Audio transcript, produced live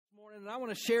morning, and I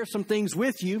want to share some things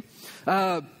with you.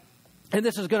 And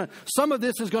some of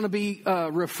this is going to be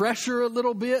refresher a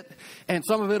little bit, and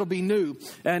some of it will be new.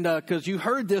 And because you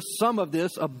heard some of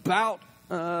this about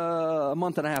a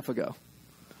month and a half ago.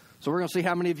 So we're going to see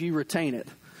how many of you retain it.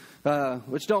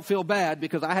 Which don't feel bad,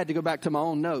 because I had to go back to my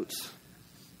own notes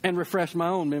and refresh my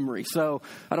own memory. So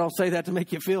I don't say that to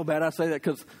make you feel bad. I say that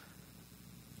because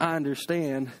I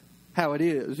understand how it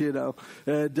is, you know.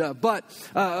 But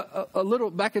a little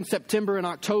back in September and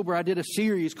October, I did a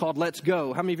series called Let's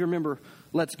Go. How many of you remember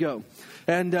Let's Go?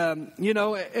 And, and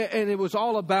it was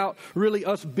all about really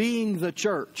us being the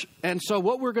church. And so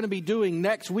what we're going to be doing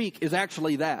next week is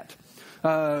actually that.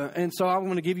 And so I'm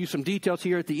going to give you some details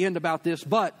here at the end about this.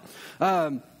 But,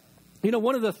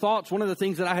 one of the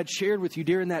things that I had shared with you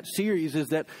during that series is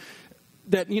that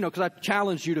because I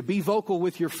challenged you to be vocal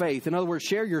with your faith. In other words,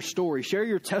 share your story, share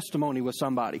your testimony with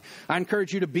somebody. I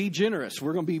encourage you to be generous.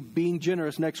 We're going to be being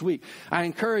generous next week. I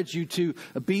encourage you to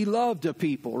be love to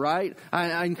people, right?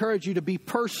 I encourage you to be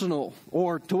personal,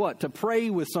 or to pray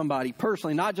with somebody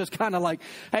personally, not just kind of like,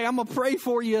 hey, I'm going to pray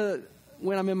for you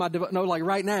when I'm in my, like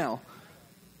right now.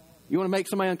 You want to make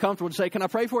somebody uncomfortable to say, can I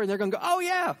pray for you? And they're going to go, oh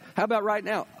yeah. How about right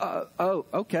now?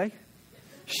 Okay.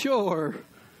 Sure.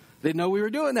 Didn't know we were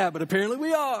doing that, but apparently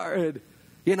we are. And,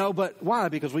 but why?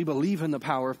 Because we believe in the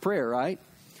power of prayer, right?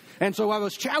 And so I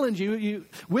was challenging you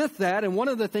with that. And one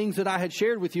of the things that I had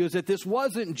shared with you is that this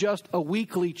wasn't just a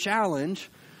weekly challenge,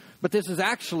 but this is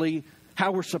actually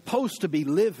how we're supposed to be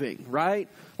living, right?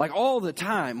 Like all the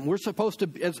time. We're supposed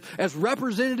to, as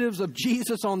representatives of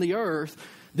Jesus on the earth,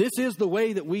 this is the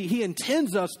way that He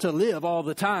intends us to live all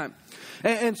the time.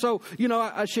 And so,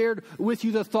 I shared with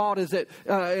you the thought is that,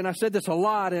 and I said this a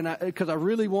lot, and because I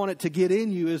really want it to get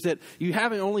in you, is that you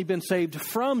haven't only been saved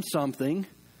from something,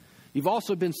 you've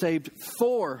also been saved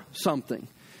for something.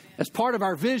 As part of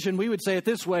our vision, we would say it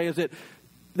this way, is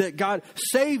that God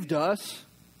saved us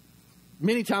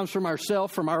many times from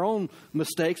ourselves, from our own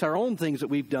mistakes, our own things that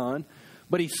we've done.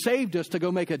 But He saved us to go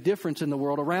make a difference in the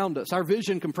world around us. Our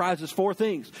vision comprises 4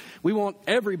 things. We want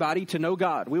everybody to know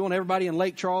God. We want everybody in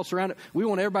Lake Charles surrounded. We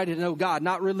want everybody to know God,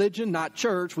 not religion, not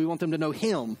church. We want them to know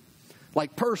Him,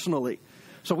 like personally.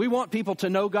 So we want people to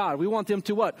know God. We want them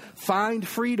to what? Find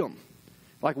freedom.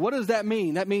 Like, what does that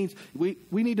mean? That means we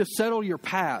need to settle your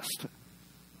past.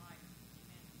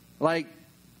 Like,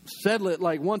 settle it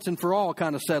like once and for all,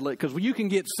 kind of settle it. Because you can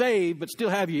get saved but still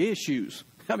have your issues.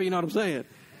 I mean, you know what I'm saying?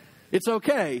 It's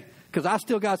okay, because I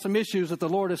still got some issues that the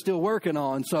Lord is still working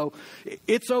on. So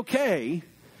it's okay.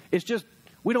 It's just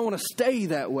we don't want to stay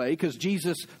that way, because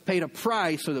Jesus paid a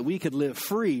price so that we could live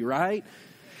free, right?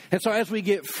 And so as we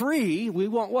get free, we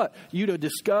want what? You to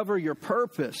discover your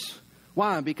purpose.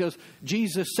 Why? Because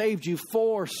Jesus saved you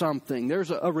for something. There's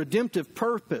a redemptive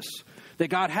purpose that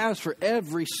God has for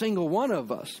every single one of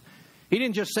us. He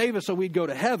didn't just save us so we'd go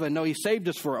to heaven. No, He saved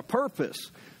us for a purpose.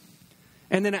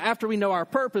 And then after we know our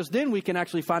purpose, then we can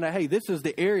actually find out, hey, this is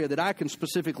the area that I can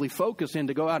specifically focus in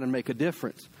to go out and make a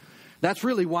difference. That's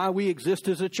really why we exist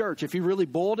as a church. If you really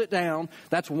boiled it down,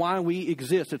 that's why we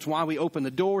exist. It's why we open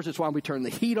the doors. It's why we turn the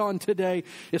heat on today.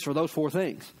 It's for those 4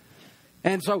 things.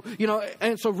 And so,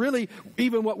 really,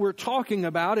 even what we're talking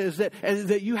about is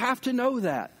that you have to know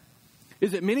that.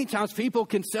 Is that many times people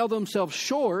can sell themselves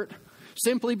short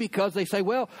simply because they say,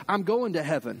 well, I'm going to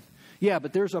heaven. Yeah,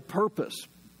 but there's a purpose.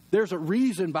 There's a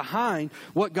reason behind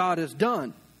what God has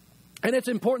done. And it's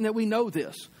important that we know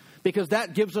this, because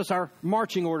that gives us our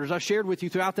marching orders. I shared with you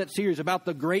throughout that series about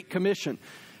the Great Commission.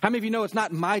 How many of you know it's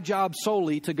not my job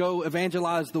solely to go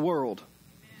evangelize the world?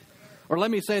 Or let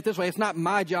me say it this way, it's not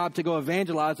my job to go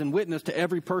evangelize and witness to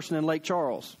every person in Lake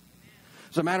Charles.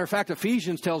 As a matter of fact,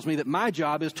 Ephesians tells me that my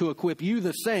job is to equip you,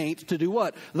 the saints, to do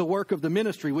what? The work of the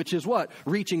ministry, which is what?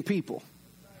 Reaching people.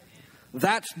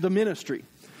 That's the ministry.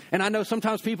 And I know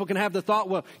sometimes people can have the thought,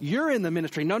 well, you're in the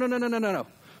ministry. No.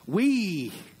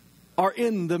 We are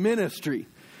in the ministry.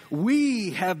 We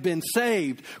have been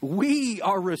saved. We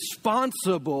are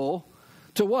responsible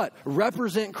to what?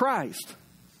 Represent Christ.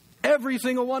 Every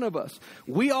single one of us.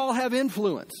 We all have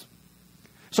influence.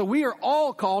 So we are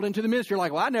all called into the ministry. You're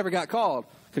like, well, I never got called.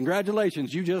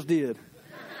 Congratulations, you just did.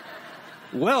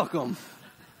 Welcome.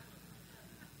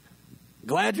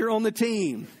 Glad you're on the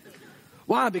team.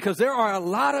 Why? Because there are a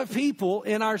lot of people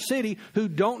in our city who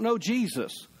don't know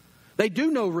Jesus. They do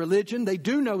know religion, they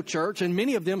do know church, and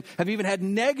many of them have even had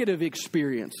negative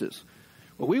experiences.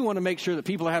 Well, we want to make sure that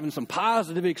people are having some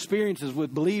positive experiences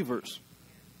with believers.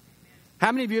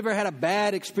 How many of you ever had a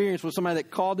bad experience with somebody that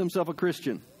called themselves a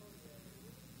Christian?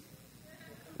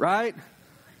 Right?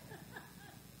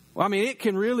 Well, I mean, it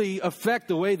can really affect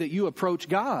the way that you approach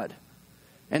God.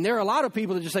 And there are a lot of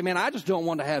people that just say, man, I just don't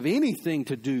want to have anything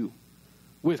to do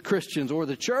with Christians or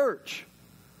the church.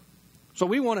 So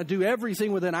we want to do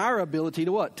everything within our ability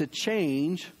to what? To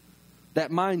change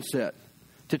that mindset,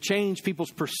 to change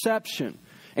people's perception.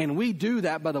 And we do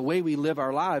that by the way we live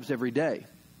our lives every day.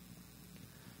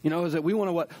 You know, is that we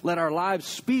want to let our lives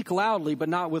speak loudly, but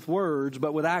not with words,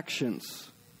 but with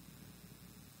actions.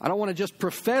 I don't want to just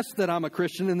profess that I'm a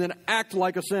Christian and then act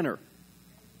like a sinner.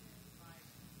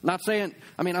 Not saying,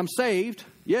 I'm saved.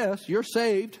 Yes, you're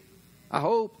saved. I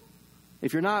hope.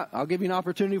 If you're not, I'll give you an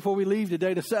opportunity before we leave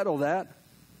today to settle that.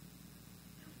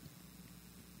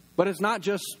 But it's not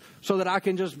just so that I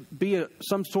can just be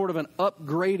some sort of an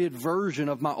upgraded version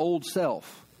of my old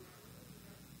self.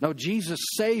 No, Jesus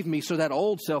saved me so that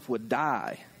old self would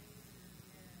die.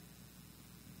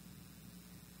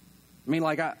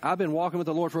 I've been walking with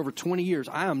the Lord for over 20 years.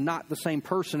 I am not the same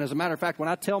person. As a matter of fact, when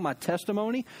I tell my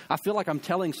testimony, I feel like I'm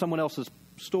telling someone else's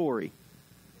story.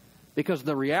 Because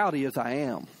the reality is I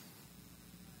am.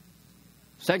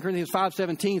 2 Corinthians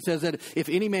 5:17 says that if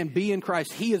any man be in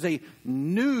Christ, he is a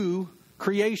new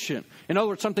creation. In other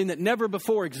words, something that never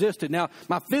before existed. Now,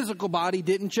 my physical body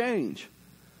didn't change,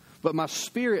 but my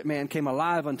spirit man came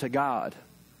alive unto God.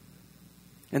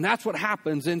 And that's what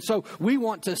happens. And so we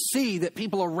want to see that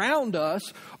people around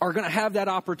us are going to have that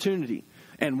opportunity.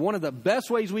 And one of the best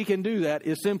ways we can do that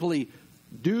is simply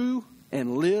do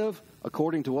and live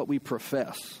according to what we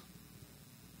profess.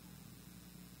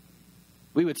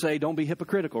 We would say, don't be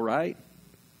hypocritical, right?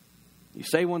 You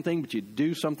say one thing, but you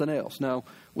do something else. No,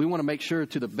 we want to make sure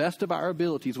to the best of our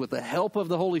abilities with the help of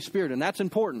the Holy Spirit. And that's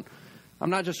important. I'm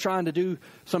not just trying to do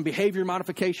some behavior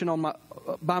modification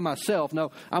by myself.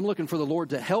 No, I'm looking for the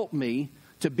Lord to help me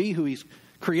to be who He's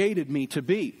created me to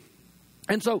be.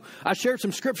 And so I shared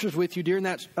some scriptures with you during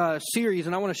that series,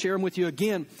 and I want to share them with you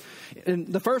again. And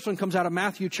the first one comes out of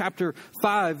Matthew chapter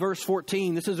 5, verse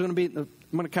 14. This is going to be, I'm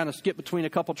going to kind of skip between a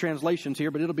couple translations here,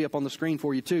 but it'll be up on the screen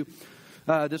for you too.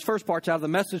 This first part's out of the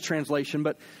Message translation,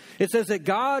 but it says that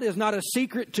God is not a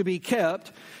secret to be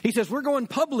kept. He says we're going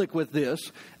public with this,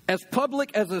 as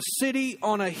public as a city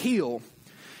on a hill.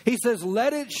 He says,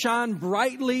 let it shine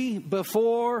brightly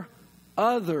before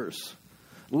others.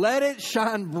 Let it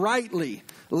shine brightly.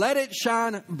 Let it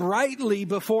shine brightly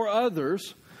before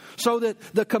others, so that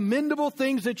the commendable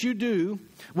things that you do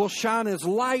will shine as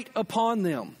light upon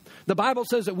them. The Bible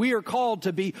says that we are called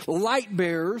to be light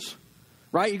bearers.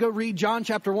 Right? You go read John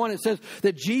chapter 1. It says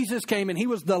that Jesus came and He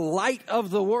was the light of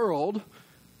the world.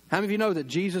 How many of you know that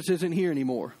Jesus isn't here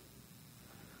anymore?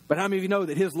 But how many of you know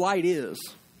that His light is?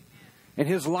 And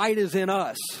His light is in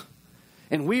us.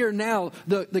 And we are now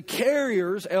the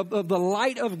carriers of the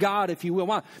light of God, if you will.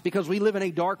 Why? Because we live in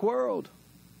a dark world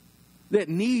that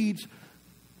needs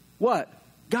what?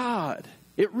 God.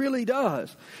 It really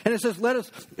does. And it says, let us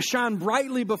shine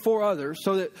brightly before others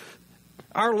so that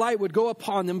our light would go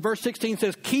upon them. Verse 16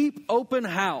 says, keep open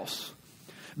house.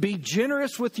 Be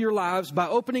generous with your lives. By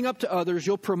opening up to others,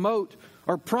 you'll promote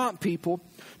or prompt people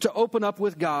to open up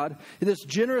with God, this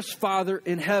generous Father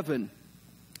in heaven.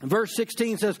 Verse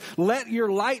 16 says, let your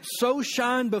light so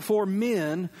shine before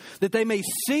men that they may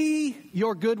see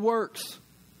your good works.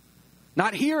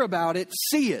 Not hear about it,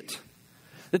 see it.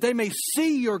 That they may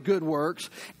see your good works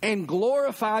and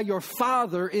glorify your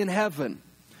Father in heaven.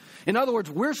 In other words,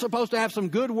 we're supposed to have some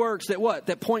good works that what?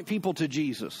 That point people to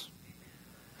Jesus.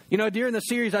 You know, during the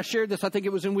series I shared this, I think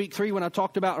it was in week 3 when I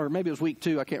talked about, or maybe it was week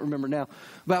 2, I can't remember now,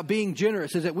 about being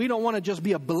generous, is that we don't want to just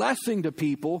be a blessing to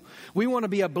people. We want to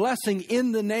be a blessing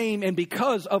in the name and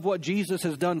because of what Jesus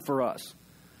has done for us.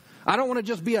 I don't want to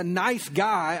just be a nice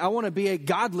guy. I want to be a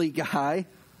godly guy.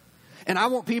 And I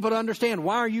want people to understand,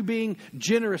 why are you being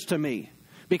generous to me?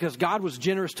 Because God was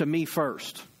generous to me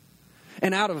first.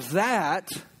 And out of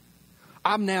that,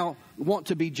 I now want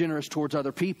to be generous towards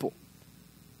other people.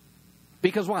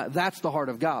 Because why? That's the heart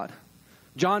of God.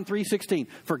 John 3:16.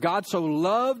 For God so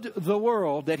loved the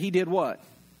world that He did what?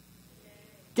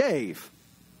 Gave.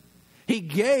 He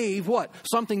gave what?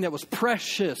 Something that was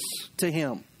precious to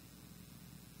Him.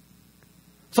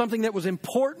 Something that was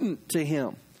important to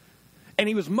Him. And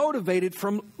He was motivated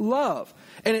from love.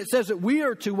 And it says that we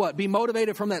are to what? Be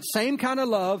motivated from that same kind of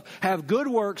love, have good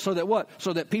works, so that what?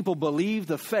 So that people believe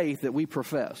the faith that we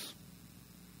profess.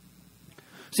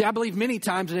 See, I believe many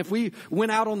times, and if we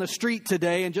went out on the street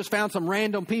today and just found some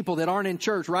random people that aren't in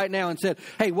church right now and said,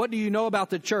 hey, what do you know about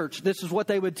the church? This is what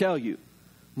they would tell you.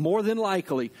 More than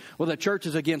likely, well, the church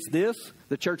is against this,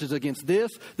 the church is against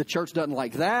this, the church doesn't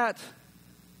like that.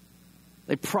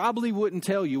 They probably wouldn't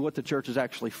tell you what the church is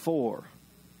actually for.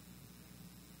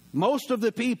 Most of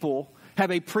the people have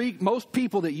most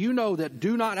people that you know that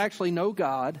do not actually know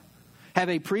God have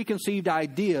a preconceived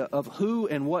idea of who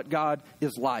and what God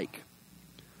is like.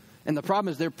 And the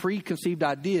problem is their preconceived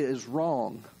idea is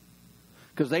wrong.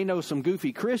 Because they know some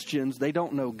goofy Christians, they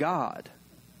don't know God.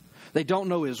 They don't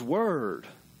know His Word,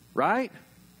 right?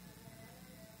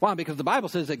 Why? Because the Bible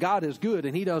says that God is good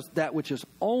and He does that which is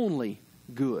only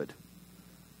good.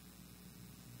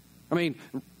 I mean,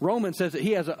 Romans says that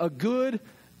He has a good,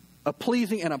 a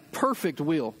pleasing, and a perfect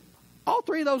will. All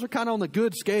three of those are kind of on the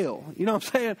good scale. You know what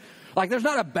I'm saying? Like, there's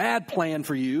not a bad plan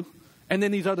for you and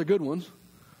then these other good ones.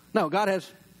 No, God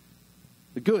has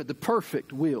the good, the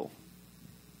perfect will.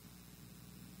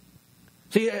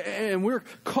 See, and we're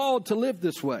called to live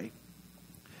this way.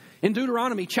 In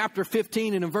Deuteronomy chapter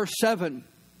 15 and in verse 7,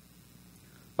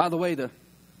 by the way, the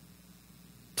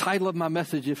title of my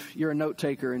message, if you're a note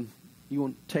taker and you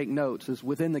want to take notes, is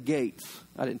Within the Gates.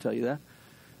 I didn't tell you that.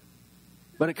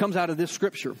 But it comes out of this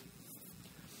scripture.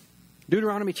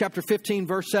 Deuteronomy chapter 15,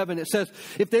 verse 7, it says,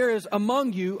 if there is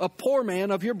among you a poor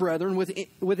man of your brethren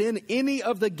within any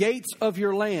of the gates of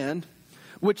your land,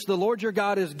 which the Lord your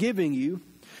God is giving you,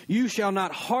 you shall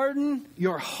not harden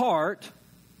your heart,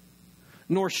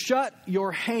 nor shut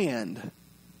your hand.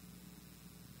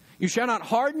 You shall not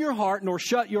harden your heart, nor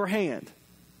shut your hand.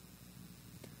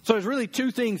 So there's really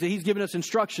two things that He's given us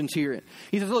instructions here.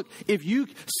 He says, look, if you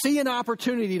see an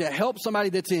opportunity to help somebody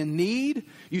that's in need,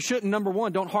 you shouldn't, number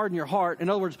one, don't harden your heart. In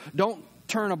other words, don't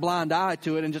turn a blind eye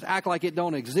to it and just act like it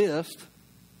don't exist.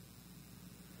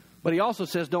 But He also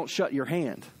says, don't shut your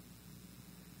hand.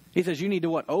 He says you need to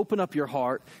what? Open up your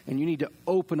heart, and you need to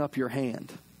open up your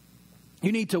hand.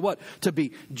 You need to what? To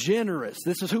be generous.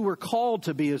 This is who we're called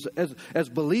to be as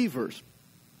believers.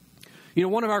 You know,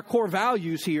 one of our core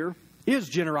values here is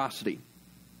generosity.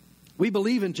 We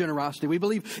believe in generosity. We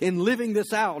believe in living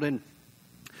this out. And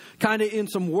kind of in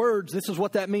some words, this is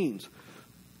what that means.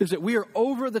 Is that we are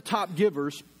over-the-top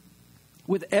givers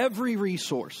with every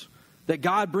resource that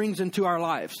God brings into our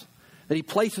lives, that He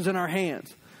places in our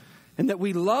hands. And that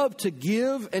we love to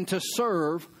give and to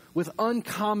serve with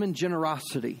uncommon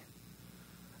generosity.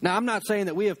 Now, I'm not saying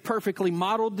that we have perfectly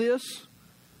modeled this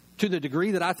to the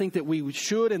degree that I think that we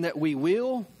should and that we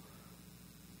will.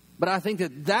 But I think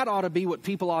that ought to be what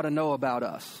people ought to know about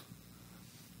us.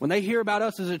 When they hear about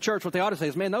us as a church, what they ought to say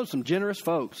is, man, those are some generous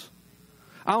folks.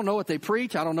 I don't know what they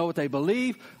preach. I don't know what they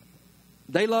believe.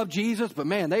 They love Jesus, but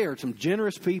man, they are some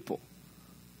generous people.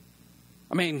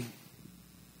 I mean,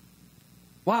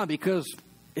 why? Because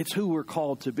it's who we're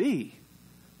called to be.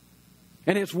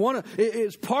 And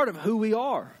it's part of who we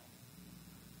are.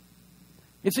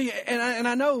 You see, and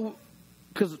I know,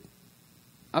 because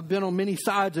I've been on many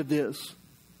sides of this.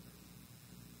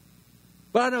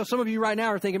 But I know some of you right now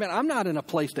are thinking, man, I'm not in a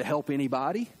place to help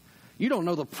anybody. You don't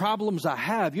know the problems I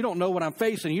have. You don't know what I'm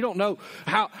facing. You don't know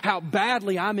how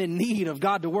badly I'm in need of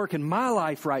God to work in my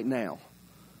life right now.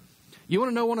 You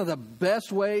want to know one of the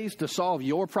best ways to solve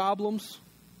your problems?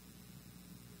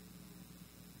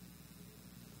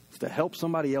 It's to help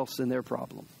somebody else in their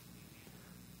problem.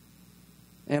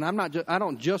 And I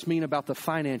don't just mean about the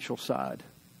financial side.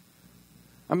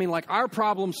 I mean, like, our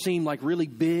problems seem like really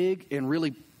big and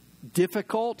really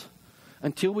difficult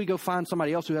until we go find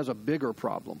somebody else who has a bigger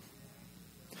problem.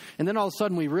 And then all of a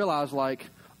sudden we realize, like,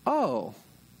 oh,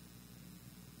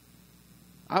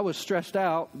 I was stressed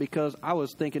out because I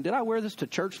was thinking, did I wear this to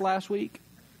church last week?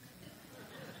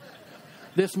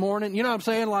 This morning? You know what I'm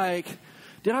saying? Like,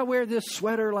 did I wear this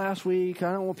sweater last week?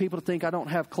 I don't want people to think I don't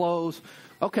have clothes.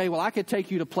 Okay, well, I could take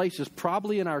you to places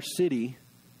probably in our city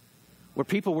where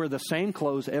people wear the same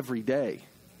clothes every day.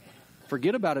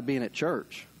 Forget about it being at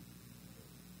church.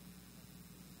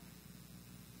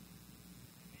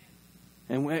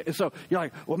 And so you're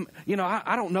like, well, you know,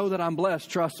 I don't know that I'm blessed.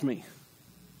 Trust me.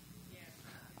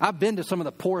 I've been to some of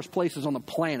the poorest places on the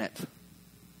planet.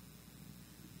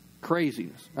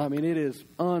 Craziness. I mean, it is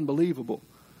unbelievable.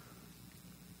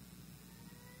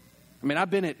 I mean, I've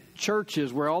been at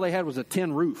churches where all they had was a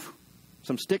tin roof,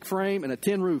 some stick frame and a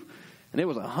tin roof. And it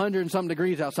was 100 and something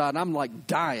degrees outside. And I'm like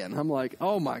dying. I'm like,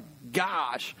 oh my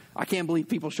gosh, I can't believe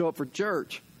people show up for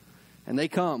church. And they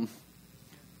come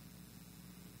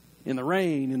in the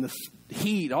rain, in the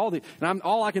heat, all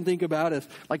I can think about is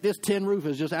like this tin roof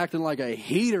is just acting like a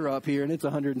heater up here, and it's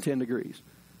 110 degrees.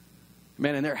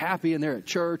 Man, and they're happy, and they're at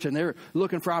church, and they're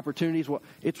looking for opportunities. Well,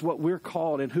 it's what we're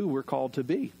called and who we're called to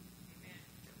be.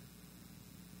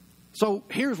 So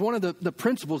here's one of the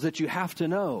principles that you have to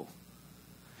know,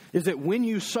 is that when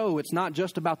you sow, it's not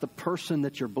just about the person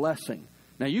that you're blessing.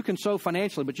 Now, you can sow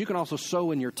financially, but you can also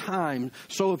sow in your time,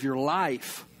 sow of your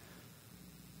life.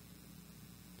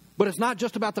 But it's not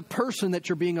just about the person that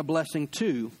you're being a blessing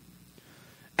to.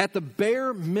 at the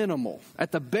bare minimal,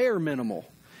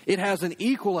 it has an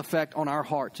equal effect on our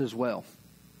hearts as well.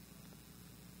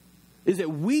 Is that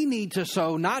we need to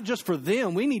sow not just for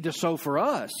them, we need to sow for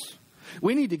us.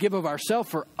 We need to give of ourselves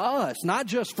for us, not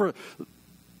just for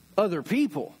other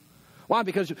people. Why?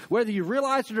 Because whether you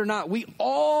realize it or not, we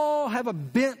all have a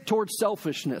bent towards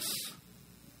selfishness.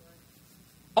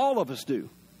 All of us do.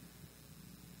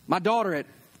 My daughter at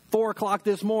 4 o'clock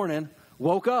this morning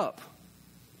woke up,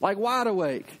 like wide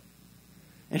awake.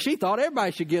 And she thought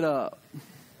everybody should get up.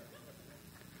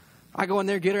 I go in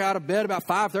there, get her out of bed about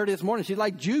 5:30 this morning. She's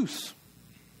like, juice.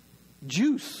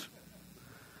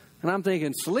 And I'm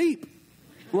thinking, sleep.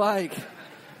 Like,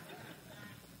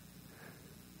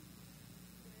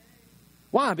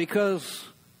 why? Because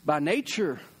by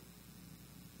nature,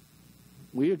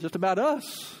 we are just about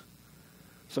us.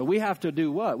 So we have to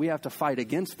do what? We have to fight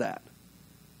against that.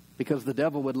 Because the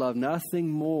devil would love nothing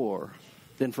more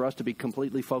than for us to be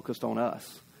completely focused on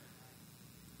us.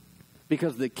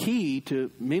 Because the key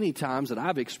to many times that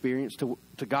I've experienced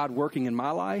to God working in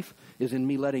my life is in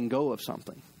me letting go of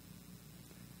something.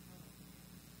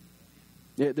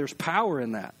 There's power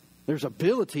in that. There's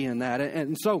ability in that.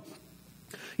 And so,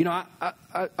 you know,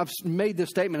 I've made this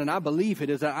statement, and I believe it,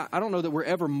 is that I don't know that we're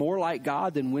ever more like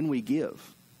God than when we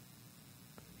give.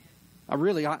 I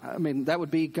mean, that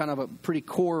would be kind of a pretty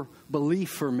core belief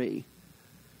for me,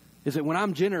 is that when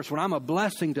I'm generous, when I'm a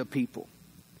blessing to people.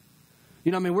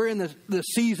 You know, I mean, we're in the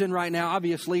season right now,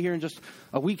 obviously, here in just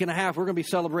a week and a half, we're going to be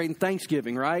celebrating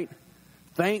Thanksgiving, right?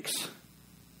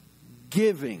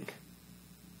 Thanksgiving.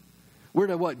 We're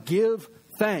to what? Give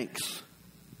thanks.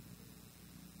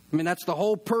 I mean, that's the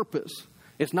whole purpose.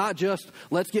 It's not just,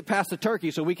 let's get past the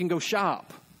turkey so we can go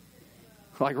shop.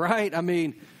 Like, right? I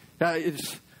mean,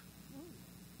 it's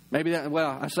maybe that,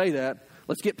 well, I say that.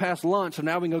 Let's get past lunch so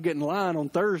now we can go get in line on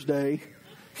Thursday,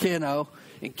 you know,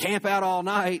 and camp out all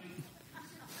night.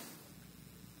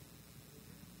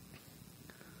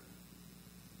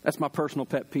 That's my personal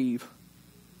pet peeve.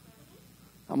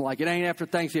 I'm like, it ain't after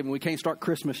Thanksgiving. We can't start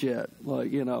Christmas yet.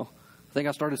 Like, you know, I think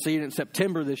I started seeing it in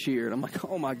September this year. And I'm like,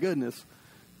 oh, my goodness.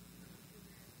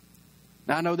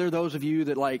 Now, I know there are those of you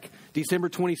that like December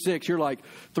 26th, you're like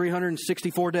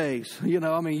 364 days. You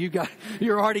know, I mean,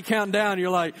 you're already counting down.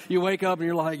 You're like, you wake up and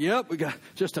you're like, yep, we got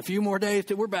just a few more days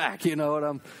till we're back. You know,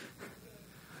 and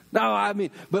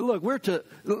but look,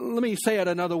 let me say it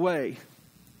another way,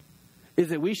 is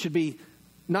that we should be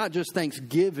not just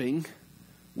thanksgiving,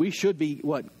 we should be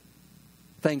what?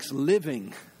 Thanks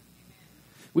living.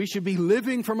 We should be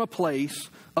living from a place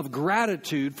of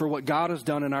gratitude for what God has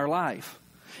done in our life.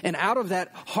 And out of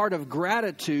that heart of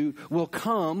gratitude will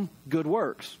come good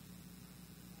works.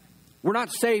 We're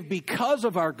not saved because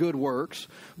of our good works,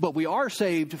 but we are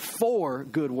saved for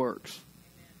good works.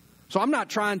 So I'm not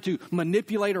trying to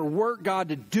manipulate or work God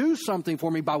to do something for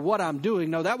me by what I'm doing.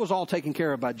 No, that was all taken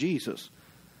care of by Jesus.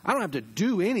 I don't have to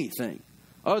do anything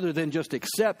other than just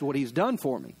accept what He's done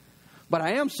for me. But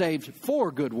I am saved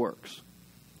for good works.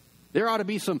 There ought to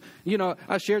be some, you know,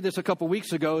 I shared this a couple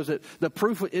weeks ago, is that the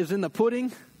proof is in the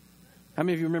pudding. How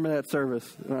many of you remember that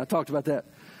service? I talked about that.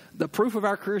 The proof of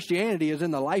our Christianity is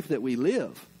in the life that we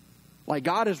live. Like,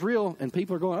 God is real, and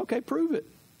people are going, okay, prove it.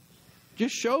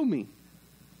 Just show me.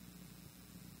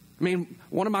 I mean,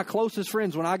 one of my closest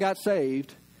friends when I got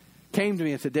saved came to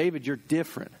me and said, David, you're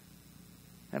different.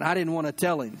 And I didn't want to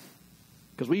tell him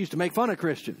because we used to make fun of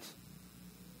Christians.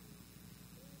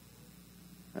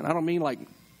 And I don't mean like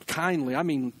kindly. I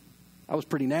mean, I was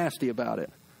pretty nasty about it.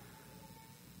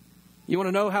 You want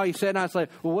to know how he said? And I said,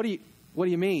 well, what do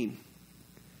you mean?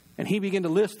 And he began to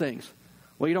list things.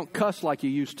 Well, you don't cuss like you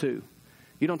used to.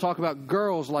 You don't talk about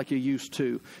girls like you used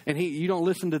to. And you don't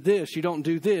listen to this. You don't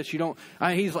do this. You don't.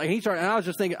 He started, and I was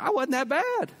just thinking, I wasn't that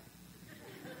bad.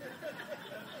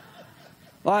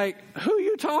 Like, who are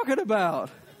you talking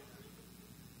about?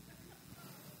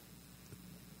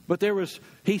 But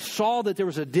he saw that there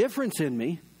was a difference in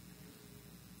me.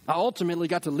 I ultimately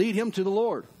got to lead him to the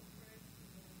Lord.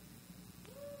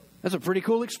 That's a pretty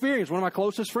cool experience. One of my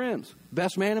closest friends.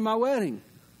 Best man in my wedding.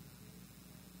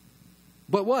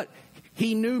 But what?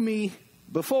 He knew me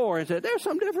before and said, there's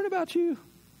something different about you.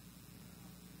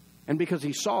 And because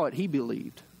he saw it, he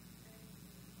believed.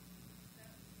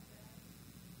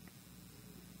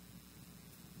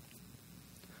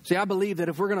 See, I believe that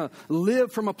if we're going to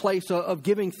live from a place of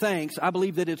giving thanks, I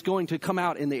believe that it's going to come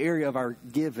out in the area of our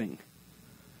giving.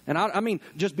 And I mean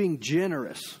just being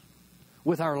generous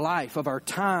with our life, of our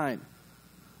time,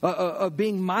 of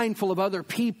being mindful of other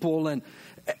people. And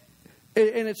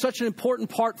it's such an important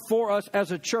part for us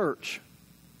as a church.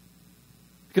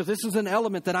 Because this is an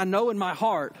element that I know in my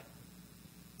heart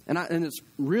And it's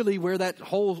really where that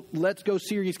whole Let's Go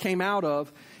series came out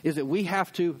of, is that we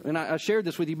have to, and I shared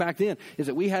this with you back then, is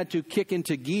that we had to kick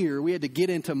into gear. We had to get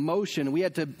into motion. We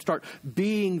had to start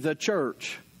being the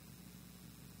church.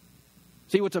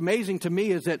 See, what's amazing to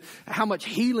me is that how much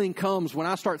healing comes when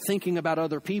I start thinking about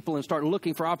other people and start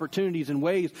looking for opportunities and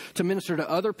ways to minister to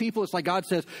other people. It's like God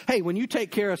says, hey, when you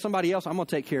take care of somebody else, I'm going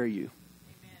to take care of you.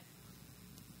 Amen.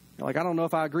 Like, I don't know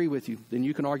if I agree with you. Then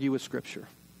you can argue with Scripture.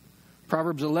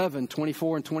 Proverbs 11,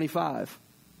 24 and 25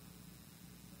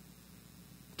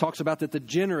 talks about that the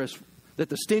generous, that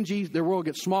the stingy, their world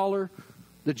gets smaller.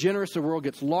 The generous, the world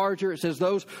gets larger. It says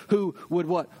those who would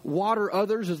what? Water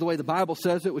others is the way the Bible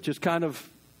says it, which is kind of,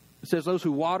 it says those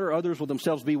who water others will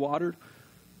themselves be watered.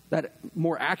 That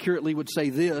more accurately would say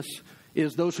this,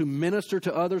 is those who minister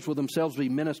to others will themselves be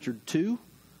ministered to.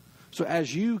 So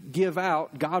as you give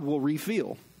out, God will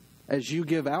refill. As you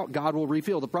give out, God will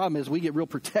refill. The problem is we get real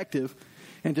protective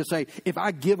and to say, if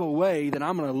I give away, then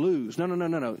I'm going to lose. No.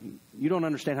 You don't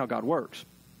understand how God works.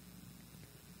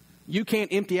 You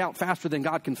can't empty out faster than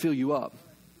God can fill you up.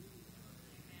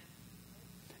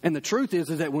 And the truth is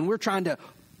that when we're trying to,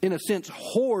 in a sense,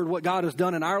 hoard what God has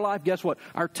done in our life, guess what?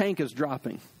 Our tank is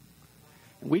dropping.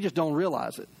 We just don't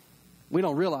realize it. We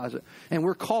don't realize it. And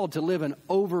we're called to live an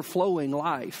overflowing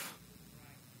life.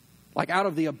 Like out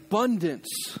of the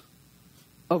abundance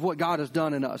of what God has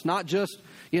done in us. Not just,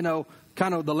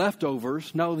 kind of the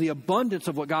leftovers. No, the abundance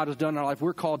of what God has done in our life.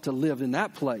 We're called to live in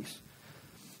that place.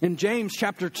 In James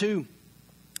chapter 2,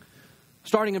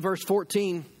 starting in verse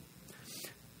 14,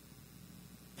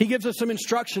 he gives us some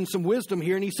instruction, some wisdom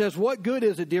here. And he says, what good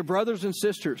is it, dear brothers and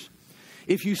sisters,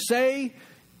 if you say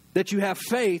that you have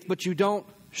faith, but you don't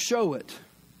show it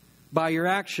by your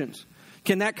actions?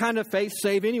 Can that kind of faith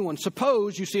save anyone?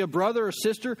 Suppose you see a brother or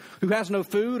sister who has no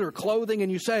food or clothing,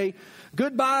 and you say,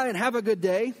 goodbye and have a good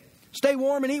day. Stay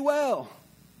warm and eat well.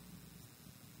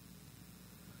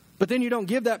 But then you don't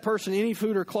give that person any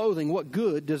food or clothing. What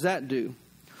good does that do?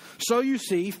 So you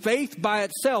see, faith by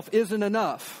itself isn't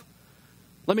enough.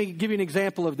 Let me give you an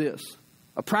example of this,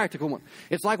 a practical one.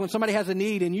 It's like when somebody has a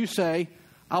need and you say,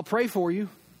 I'll pray for you.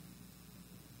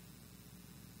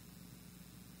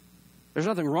 There's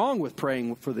nothing wrong with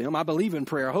praying for them. I believe in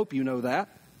prayer. I hope you know that.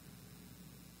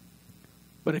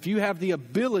 But if you have the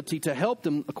ability to help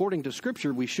them according to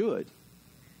Scripture, we should.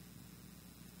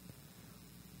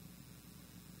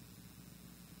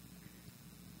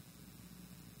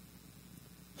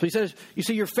 So he says, you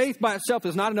see, your faith by itself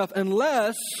is not enough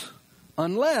unless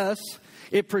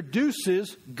it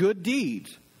produces good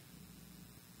deeds.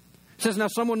 It says, now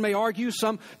someone may argue,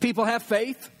 some people have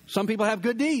faith, some people have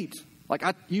good deeds. Like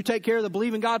you take care of the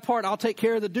believing God part, I'll take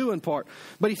care of the doing part.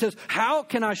 But he says, how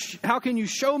can you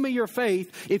show me your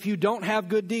faith if you don't have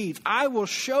good deeds? I will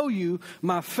show you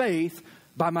my faith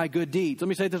by my good deeds. Let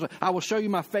me say it this way. I will show you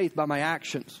my faith by my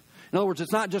actions. In other words,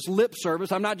 it's not just lip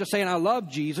service. I'm not just saying I love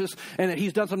Jesus and that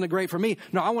he's done something great for me.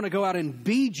 No, I want to go out and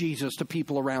be Jesus to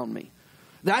people around me.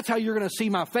 That's how you're going to see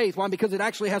my faith. Why? Because it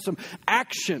actually has some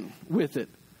action with it.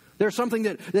 There's something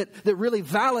that really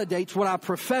validates what I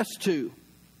profess to.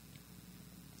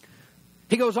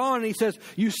 He goes on and he says,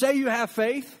 you say you have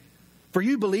faith, for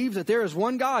you believe that there is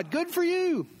one God. Good for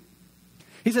you.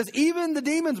 He says, even the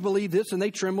demons believe this and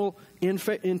they tremble in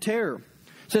terror.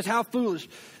 He says, how foolish.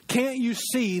 Can't you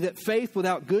see that faith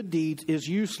without good deeds is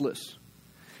useless?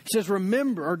 He says,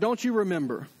 remember, or don't you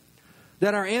remember,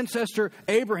 that our ancestor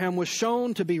Abraham was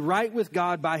shown to be right with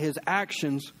God by his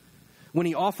actions when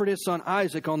he offered his son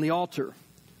Isaac on the altar.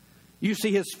 You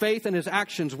see, his faith and his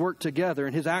actions worked together,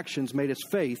 and his actions made his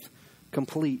faith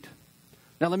complete.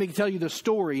 Now, let me tell you the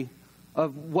story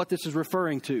of what this is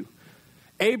referring to.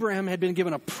 Abraham had been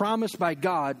given a promise by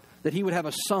God that he would have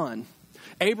a son.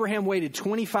 Abraham waited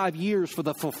 25 years for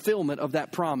the fulfillment of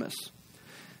that promise.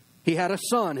 He had a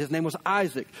son. His name was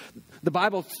Isaac. The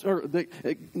Bible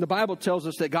tells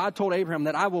us that God told Abraham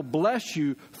that I will bless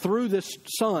you through this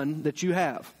son that you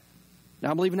have.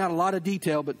 Now, I'm leaving out a lot of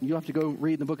detail, but you'll have to go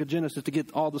read the book of Genesis to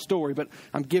get all the story. But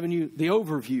I'm giving you the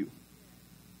overview.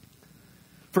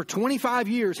 For 25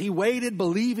 years, he waited,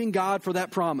 believing God for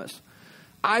that promise.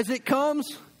 Isaac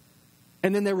comes,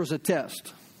 and then there was a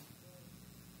test.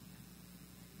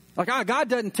 Like, God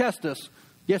doesn't test us.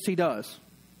 Yes, he does.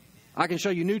 I can show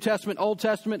you New Testament, Old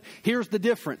Testament. Here's the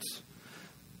difference.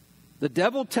 The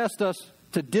devil tests us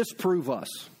to disprove us.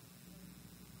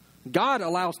 God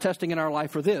allows testing in our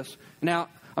life for this. Now,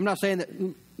 I'm not saying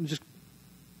that,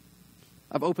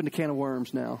 I've opened a can of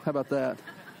worms now. How about that?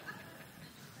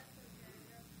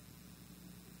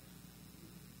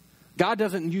 God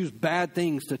doesn't use bad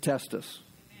things to test us.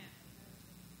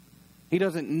 He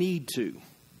doesn't need to.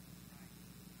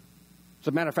 As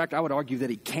a matter of fact, I would argue that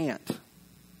he can't.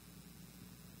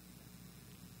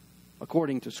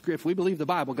 According to Scripture, if we believe the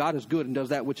Bible, God is good and does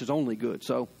that which is only good.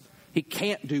 So he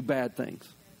can't do bad things,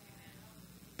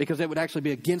 because it would actually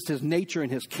be against his nature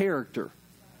and his character.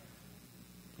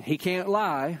 He can't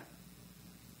lie.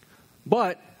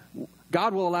 But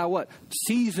God will allow what?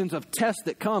 Seasons of tests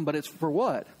that come, but it's for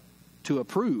what? To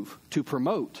approve, to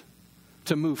promote,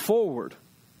 to move forward.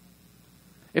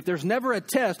 If there's never a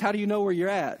test, how do you know where you're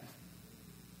at?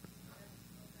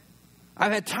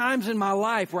 I've had times in my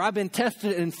life where I've been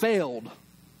tested and failed.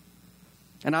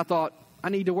 And I thought, I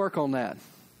need to work on that.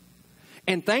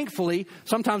 And thankfully,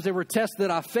 sometimes there were tests that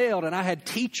I failed, and I had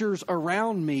teachers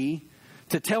around me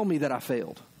to tell me that I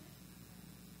failed.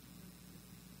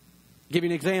 Give you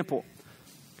an example.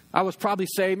 I was probably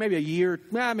saved maybe a year,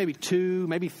 maybe 2,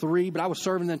 maybe 3, but I was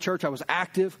serving in the church. I was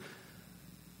active.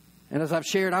 And as I've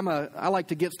shared, I like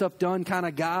to get stuff done kind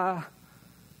of guy.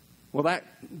 Well,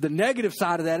 the negative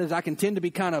side of that is I can tend to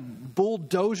be kind of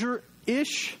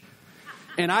bulldozer-ish,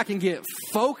 and I can get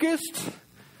focused,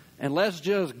 and let's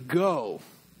just go,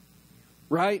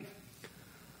 right?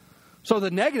 So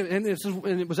the negative,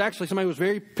 and it was actually somebody who was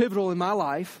very pivotal in my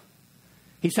life.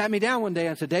 He sat me down one day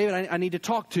and said, David, I need to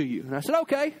talk to you. And I said,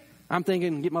 okay. I'm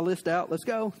thinking, get my list out. Let's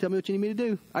go. Tell me what you need me to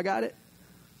do. I got it.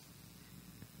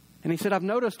 And he said, I've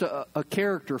noticed a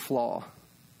character flaw.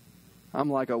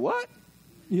 I'm like, a what?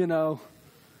 You know.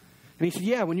 And he said,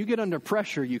 yeah, when you get under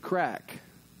pressure, you crack.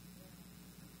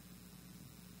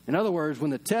 In other words,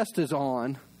 when the test is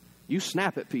on, you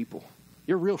snap at people.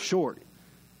 You're real short.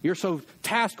 You're so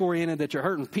task-oriented that you're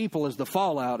hurting people as the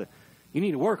fallout. You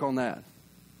need to work on that.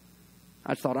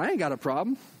 I thought, I ain't got a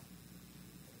problem.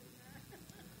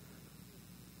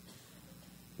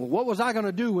 Well, what was I going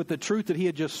to do with the truth that he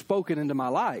had just spoken into my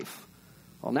life?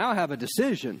 Well, now I have a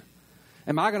decision.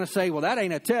 Am I going to say, well, that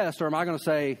ain't a test, or am I going to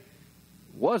say,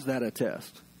 was that a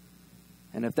test?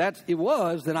 And if it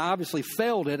was, then I obviously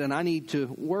failed it, and I need to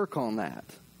work on that.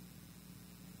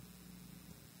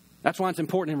 That's why it's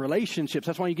important in relationships.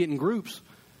 That's why you get in groups,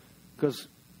 because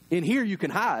in here you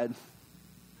can hide.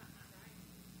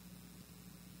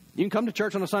 You can come to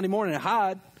church on a Sunday morning and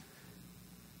hide,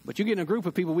 but you get in a group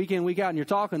of people week in, week out, and you're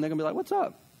talking, they're going to be like, what's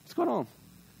up? What's going on?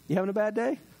 You having a bad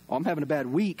day? Oh, I'm having a bad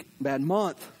week, bad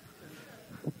month.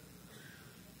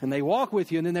 And they walk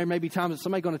with you, and then there may be times that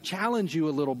somebody's going to challenge you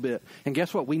a little bit. And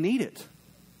guess what? We need it.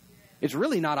 It's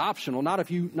really not optional. Not if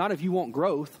you want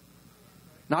growth.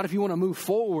 Not if you want to move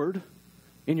forward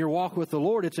in your walk with the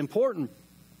Lord. It's important.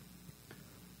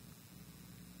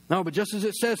 No, but just as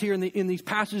it says here in these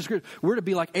passages of Scripture, we're to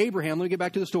be like Abraham. Let me get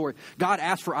back to the story. God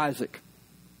asked for Isaac.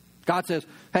 God says,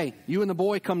 hey, you and the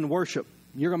boy come and worship.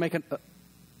 You're going to make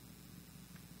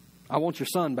I want your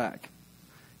son back.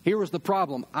 Here was the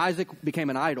problem. Isaac became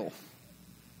an idol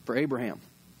for Abraham.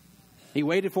 He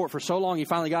waited for it for so long, he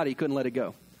finally got it. He couldn't let it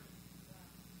go.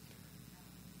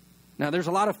 Now, there's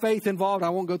a lot of faith involved. I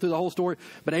won't go through the whole story.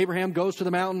 But Abraham goes to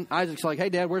the mountain. Isaac's like, hey,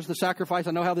 Dad, where's the sacrifice?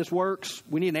 I know how this works.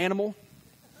 We need an animal.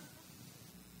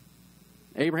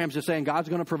 Abraham's just saying, God's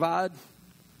going to provide.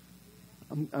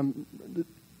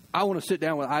 I want to sit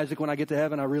down with Isaac when I get to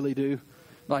heaven. I really do.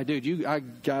 Like, dude, I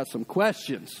got some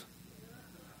questions.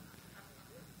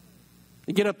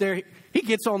 You get up there. He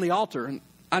gets on the altar. And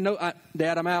I know,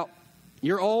 Dad, I'm out.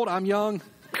 You're old. I'm young.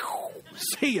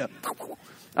 See ya.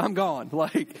 I'm gone.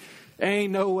 Like,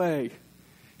 ain't no way.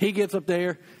 He gets up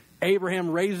there. Abraham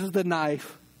raises the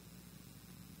knife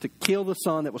to kill the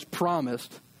son that was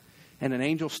promised. And an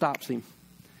angel stops him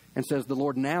and says, the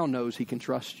Lord now knows he can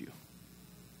trust you.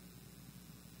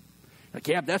 Like,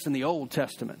 yeah, that's in the Old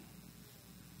Testament.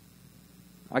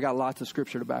 I got lots of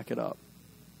scripture to back it up.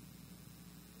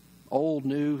 Old,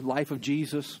 new, life of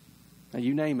Jesus, and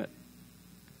you name it.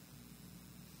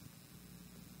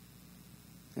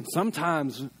 And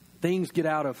sometimes things get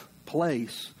out of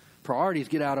place. Priorities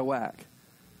get out of whack.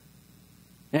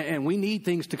 And we need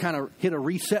things to kind of hit a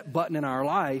reset button in our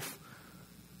life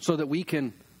so that we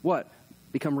can,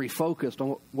 become refocused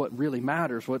on what really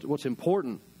matters, what's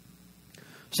important.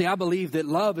 See, I believe that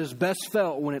love is best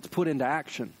felt when it's put into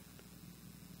action.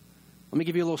 Let me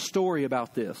give you a little story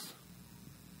about this.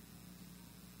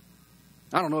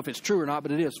 I don't know if it's true or not,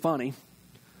 but it is funny.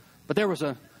 But there was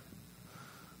a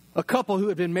couple who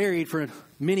had been married for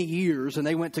many years, and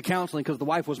they went to counseling because the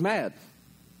wife was mad.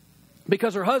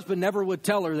 Because her husband never would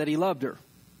tell her that he loved her,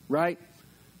 right?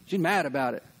 She's mad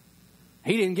about it.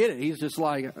 He didn't get it. He's just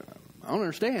like, I don't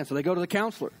understand. So they go to the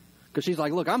counselor because she's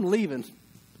like, look, I'm leaving.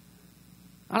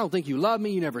 I don't think you love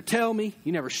me. You never tell me.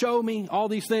 You never show me all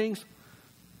these things.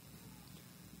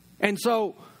 And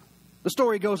so the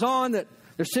story goes on that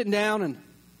they're sitting down and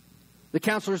The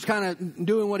counselor's kind of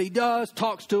doing what he does,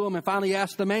 talks to him, and finally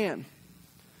asks the man.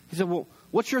 He said, well,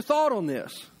 what's your thought on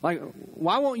this? Like,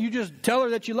 why won't you just tell her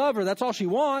that you love her? That's all she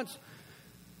wants.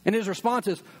 And his response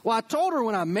is, well, I told her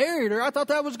when I married her, I thought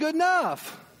that was good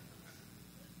enough.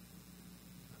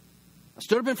 I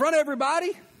stood up in front of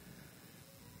everybody.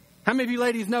 How many of you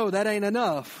ladies know that ain't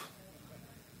enough?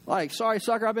 Like, sorry,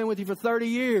 sucker, I've been with you for 30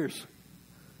 years.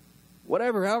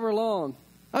 Whatever, however long.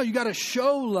 Oh, you got to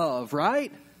show love,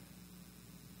 right?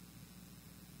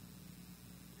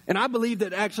 And I believe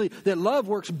that actually that love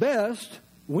works best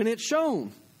when it's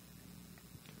shown.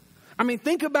 I mean,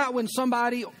 think about when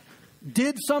somebody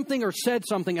did something or said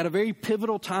something at a very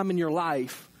pivotal time in your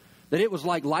life that it was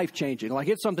like life-changing. Like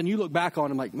it's something you look back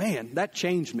on and like, man, that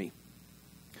changed me.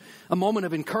 A moment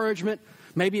of encouragement.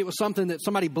 Maybe it was something that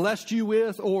somebody blessed you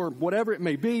with or whatever it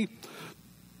may be.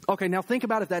 Okay, now think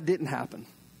about if that didn't happen.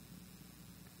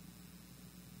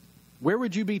 Where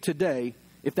would you be today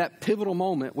if that pivotal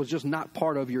moment was just not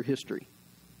part of your history?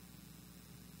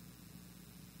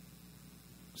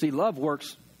 See, love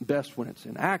works best when it's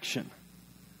in action.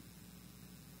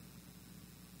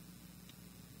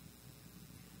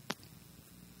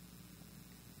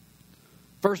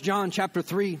 First John chapter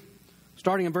 3,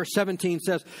 starting in verse 17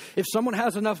 says, if someone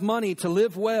has enough money to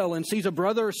live well and sees a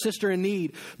brother or sister in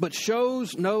need, but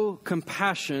shows no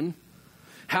compassion,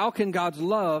 how can God's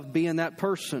love be in that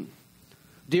person?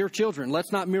 Dear children,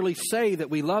 let's not merely say that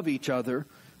we love each other.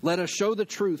 Let us show the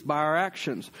truth by our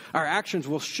actions. Our actions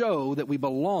will show that we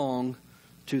belong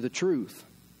to the truth.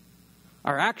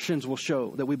 Our actions will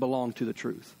show that we belong to the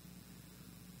truth.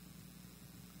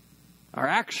 Our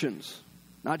actions,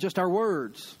 not just our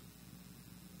words.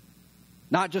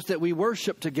 Not just that we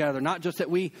worship together. Not just that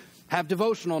we have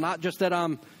devotional. Not just that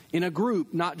I'm in a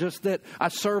group. Not just that I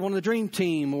serve on the dream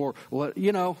team or what,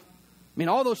 you know. I mean,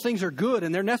 all those things are good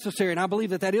and they're necessary. And I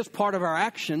believe that that is part of our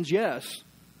actions, yes.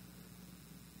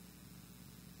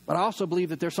 But I also believe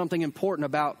that there's something important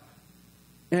about,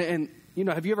 and you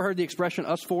know, have you ever heard the expression,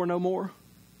 us four no more?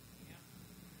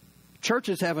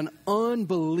 Churches have an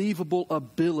unbelievable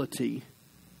ability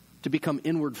to become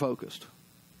inward focused.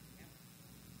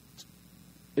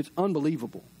 It's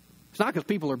unbelievable. It's not because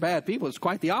people are bad people. It's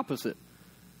quite the opposite.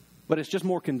 But it's just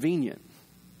more convenient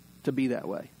to be that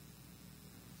way.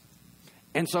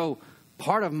 And so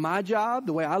part of my job,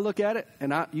 the way I look at it,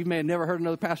 and you may have never heard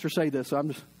another pastor say this, so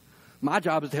my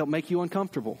job is to help make you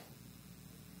uncomfortable.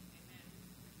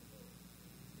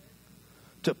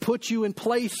 To put you in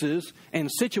places and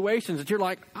situations that you're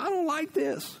like, I don't like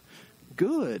this.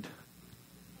 Good.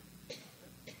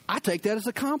 I take that as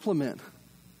a compliment.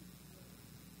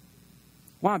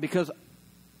 Why? Because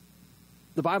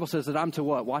the Bible says that I'm to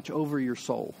what? Watch over your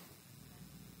soul.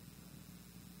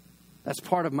 That's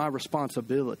part of my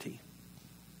responsibility.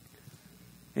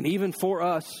 And even for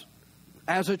us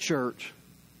as a church,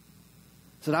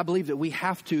 that I believe that we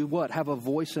have to, what? Have a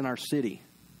voice in our city.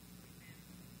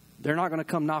 They're not going to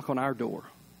come knock on our door.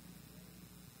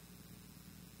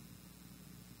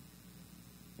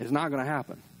 It's not going to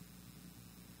happen.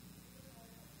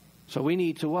 So we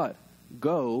need to what?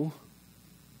 Go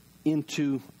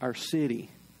into our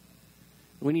city.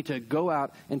 We need to go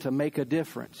out and to make a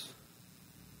difference.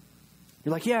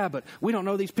 You're like, yeah, but we don't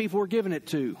know these people we're giving it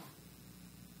to.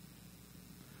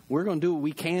 We're going to do what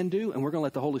we can do, and we're going to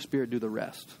let the Holy Spirit do the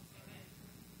rest.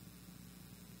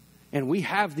 And we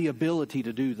have the ability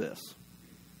to do this.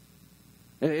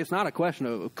 It's not a question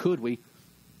of could we.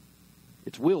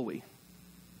 It's will we.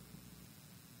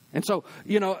 And so,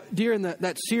 you know, during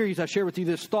that series, I shared with you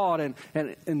this thought,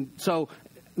 and so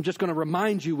I'm just going to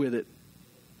remind you with it.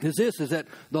 Is that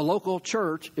the local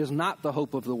church is not the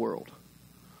hope of the world.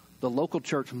 The local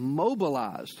church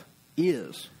mobilized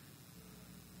is.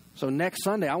 So next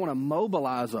Sunday, I want to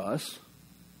mobilize us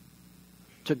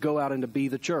to go out and to be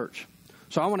the church.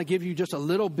 So I want to give you just a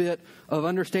little bit of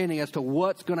understanding as to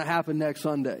what's going to happen next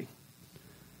Sunday.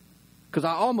 Because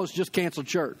I almost just canceled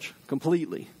church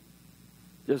completely.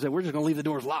 Just said, we're just going to leave the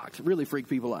doors locked. It really freaked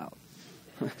people out.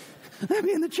 Let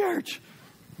me in the church.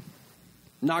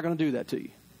 Not going to do that to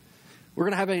you. We're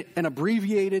going to have an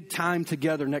abbreviated time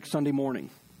together next Sunday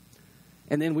morning.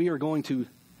 And then we are going to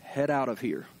head out of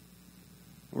here.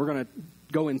 We're going to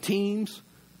go in teams.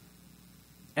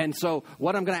 And so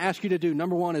what I'm going to ask you to do,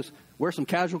 number one, is wear some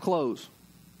casual clothes.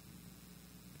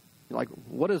 You're like,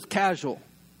 what is casual?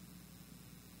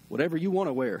 Whatever you want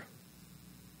to wear.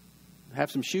 Have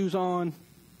some shoes on,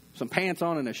 some pants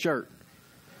on, and a shirt.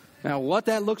 Now, what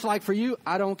that looks like for you,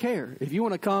 I don't care. If you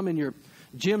want to come in your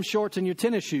gym shorts and your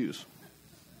tennis shoes,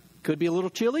 could be a little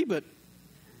chilly, but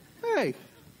hey.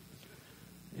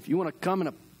 If you want to come in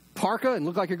a parka and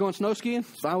look like you're going snow skiing,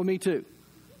 it's fine with me too.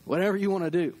 Whatever you want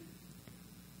to do.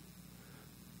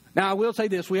 Now, I will say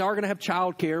this. We are going to have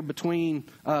child care between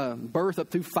birth up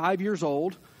through 5 years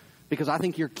old, because I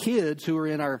think your kids who are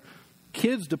in our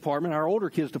kids department, our older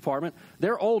kids department,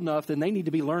 they're old enough that they need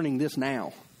to be learning this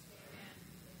now.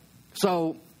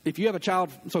 So if you have a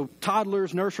child, so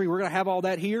toddlers, nursery, we're going to have all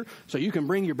that here. So you can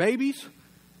bring your babies.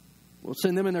 We'll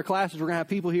send them in their classes. We're going to have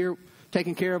people here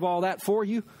taking care of all that for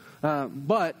you.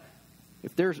 But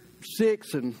if they're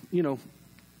 6 and,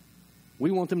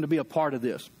 we want them to be a part of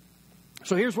this.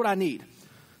 So here's what I need.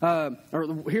 Or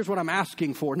here's what I'm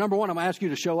asking for. Number one, I'm going to ask you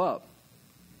to show up.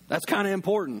 That's kind of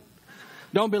important.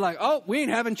 Don't be like, oh, we ain't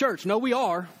having church. No, we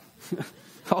are.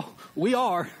 Oh, we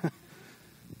are.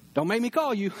 Don't make me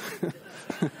call you.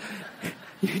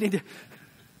 You need to,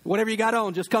 whatever you got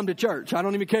on, just come to church. I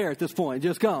don't even care at this point.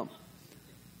 Just come.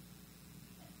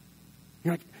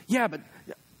 You're like, yeah, but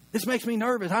this makes me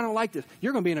nervous. I don't like this.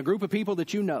 You're going to be in a group of people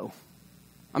that you know.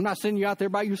 I'm not sending you out there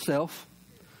by yourself.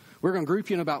 We're going to group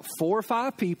you in about 4 or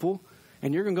 5 people,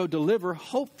 and you're going to go deliver,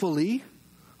 hopefully,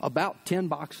 about 10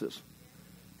 boxes.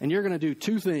 And you're going to do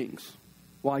 2 things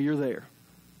while you're there.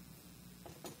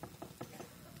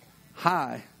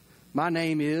 Hi, my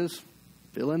name is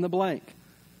fill in the blank.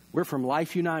 We're from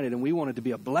Life United, and we wanted to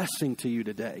be a blessing to you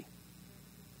today.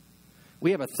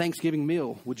 We have a Thanksgiving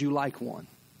meal. Would you like one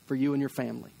for you and your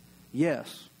family?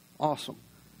 Yes. Awesome.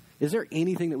 Is there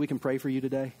anything that we can pray for you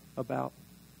today about?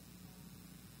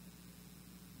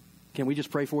 Can we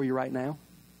just pray for you right now?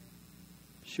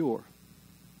 Sure.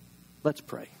 Let's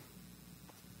pray.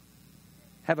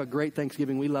 Have a great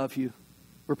Thanksgiving. We love you.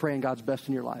 We're praying God's best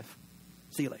in your life.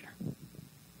 See you later.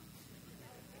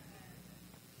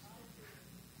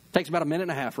 Takes about 1.5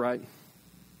 minutes, right?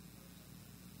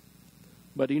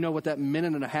 But do you know what that 1.5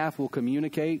 minutes will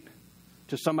communicate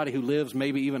to somebody who lives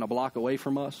maybe even a block away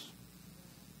from us?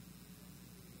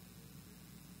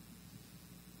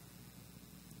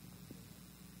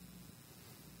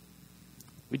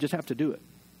 We just have to do it.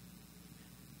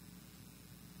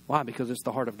 Why? Because it's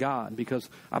the heart of God. Because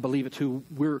I believe it's who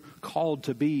we're called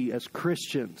to be as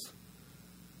Christians.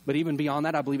 But even beyond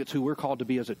that, I believe it's who we're called to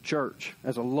be as a church,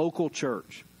 as a local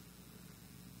church.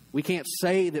 We can't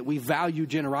say that we value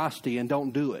generosity and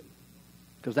don't do it,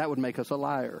 because that would make us a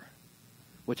liar,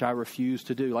 which I refuse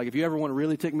to do. Like, if you ever want to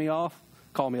really tick me off,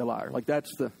 call me a liar. Like,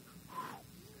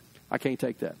 I can't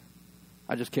take that.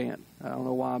 I just can't. I don't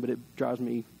know why, but it drives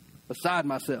me beside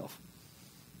myself.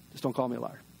 Just don't call me a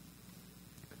liar.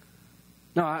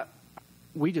 No,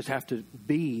 we just have to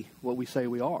be what we say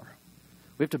we are.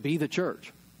 We have to be the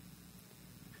church.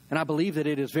 And I believe that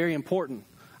it is very important.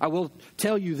 I will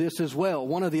tell you this as well.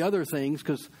 One of the other things,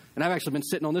 and I've actually been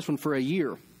sitting on this one for a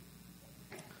year,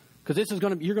 because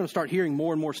you're going to start hearing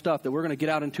more and more stuff that we're going to get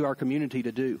out into our community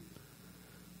to do.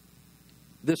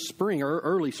 This spring, or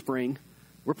early spring,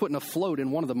 we're putting a float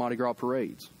in one of the Mardi Gras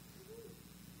parades.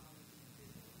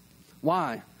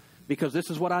 Why? Because this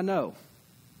is what I know.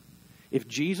 If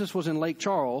Jesus was in Lake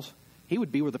Charles, he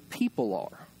would be where the people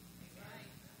are.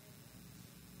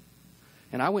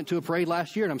 And I went to a parade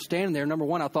last year, and I'm standing there. Number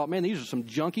one, I thought, man, these are some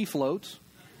junky floats.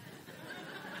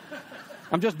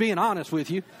 I'm just being honest with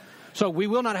you. So we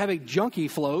will not have a junky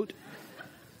float.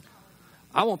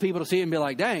 I want people to see it and be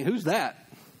like, dang, who's that?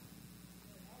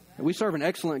 We serve an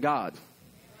excellent God.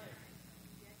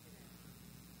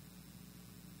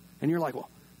 And you're like, well,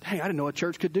 dang, I didn't know a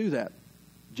church could do that.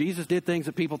 Jesus did things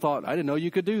that people thought, I didn't know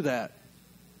you could do that.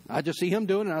 I just see him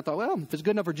doing it, and I thought, well, if it's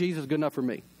good enough for Jesus, it's good enough for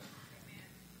me.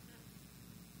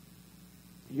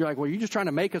 You're like, well, you're just trying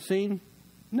to make a scene?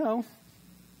 No.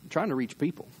 I'm trying to reach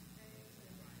people.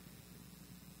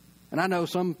 And I know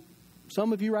some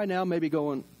of you right now may be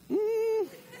going,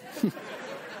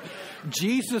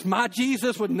 Jesus, my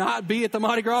Jesus would not be at the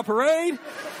Mardi Gras parade.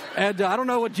 And I don't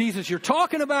know what Jesus you're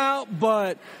talking about,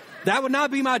 but that would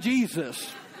not be my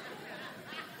Jesus.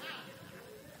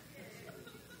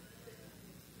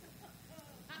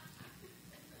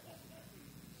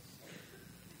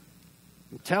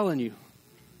 I'm telling you,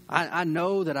 I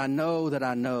know that I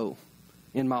know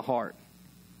in my heart.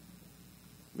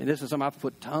 I mean, this is something I've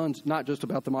put tons, not just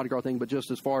about the Mardi Gras thing, but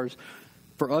just as far as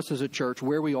for us as a church,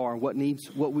 where we are and what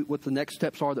the next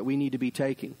steps are that we need to be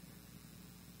taking.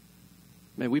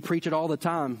 I mean, we preach it all the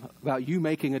time about you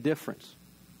making a difference.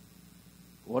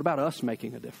 What about us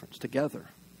making a difference together?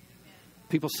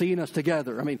 People seeing us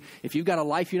together. I mean, if you've got a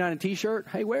Life United t-shirt,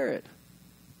 hey, wear it.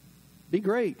 Be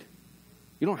great.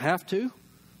 You don't have to.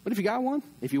 But if you got one,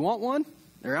 if you want one,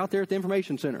 they're out there at the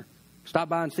information center. Stop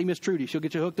by and see Miss Trudy. She'll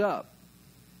get you hooked up.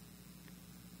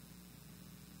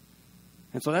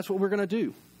 And so that's what we're going to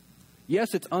do.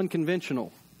 Yes, it's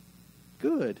unconventional.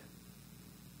 Good.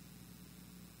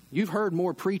 You've heard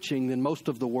more preaching than most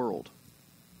of the world.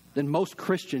 Than most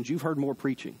Christians, you've heard more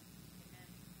preaching.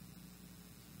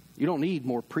 You don't need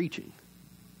more preaching.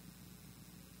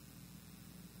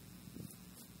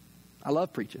 I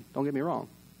love preaching. Don't get me wrong.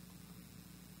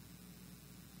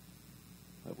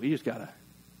 But we just got to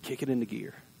kick it into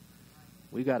gear.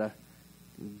 We got to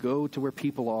go to where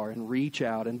people are and reach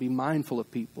out and be mindful of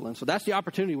people. And so that's the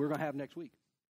opportunity we're going to have next week.